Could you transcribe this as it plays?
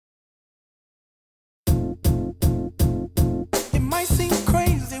might seem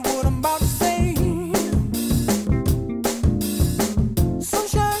crazy what I'm about to say.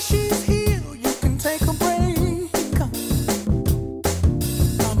 Sunshine, she's here, you can take a break.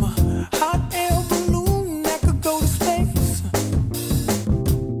 I'm a hot air balloon that could go to space.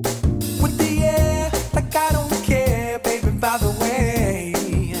 With the air, like I don't care, baby, by the way.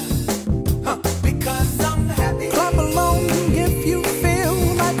 Because I'm happy. Clap along if you feel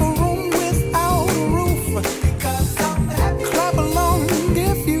like a room without a roof. Because I'm happy. Clap along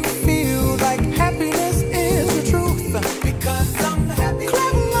if you feel like happiness is the truth. Because I'm happy.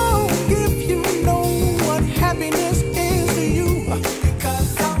 Clap along if you know what happiness is to you.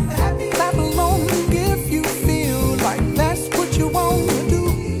 Because I'm happy. Clap along if you feel like that's what you want to do.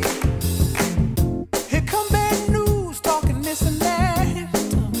 Here come bad news, talking this and that.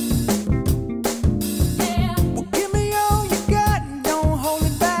 Well, give me all you got and don't hold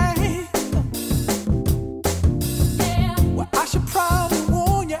it back. Well, I should probably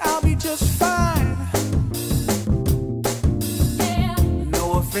warn you, I'll be just fine.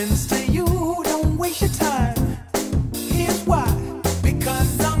 No offense to you, don't waste your time. Here's why.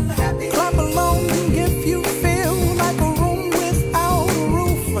 Because I'm happy. Clap along if you feel like a room without a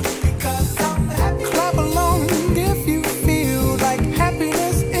roof. Because I'm happy. Clap along if you feel like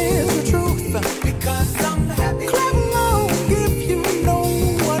happiness is the truth. Because I'm happy. Clap along if you know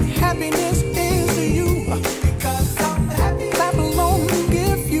what happiness is to you. Because I'm happy. Clap along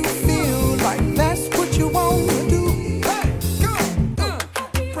if you feel like that's what you want to do. Hey, go!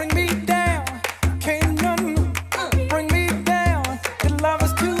 Bring me down, can't none bring me down. Your love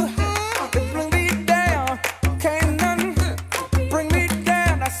is too high, bring me down, can't none bring me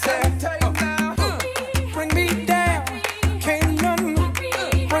down. I said, bring me down, can't none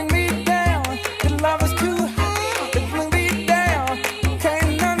bring me down. Your love is too high, bring me down,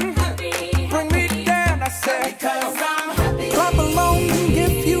 can't none bring me down. I said, because I'm happy. Clap along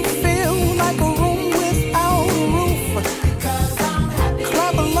if you feel like a room without a roof. Because I'm happy.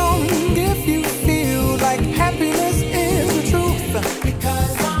 Clap along if you feel like happiness is the truth.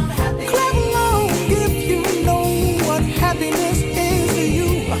 Because I'm happy. Clap along if you know what happiness is to you.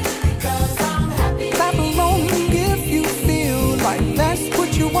 Because I'm happy. Clap along if you feel like that's what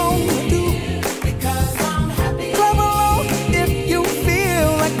you want to do. Because I'm happy. Clap along if you feel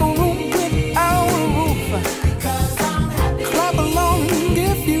like a room without a roof. Because I'm happy. Clap along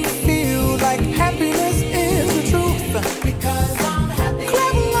if you feel like happiness is the truth. Because I'm happy.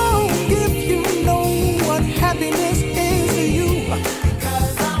 Clap along if you know what happiness is to you.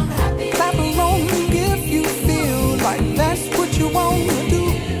 Because I'm happy. Clap along if you feel like that's what you want to do.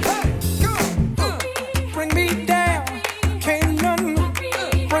 Hey, go! Bring me down, can't none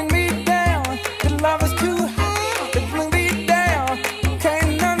bring me down. Your love is too high, bring me down,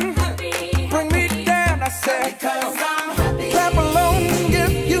 can't none bring me down. I said,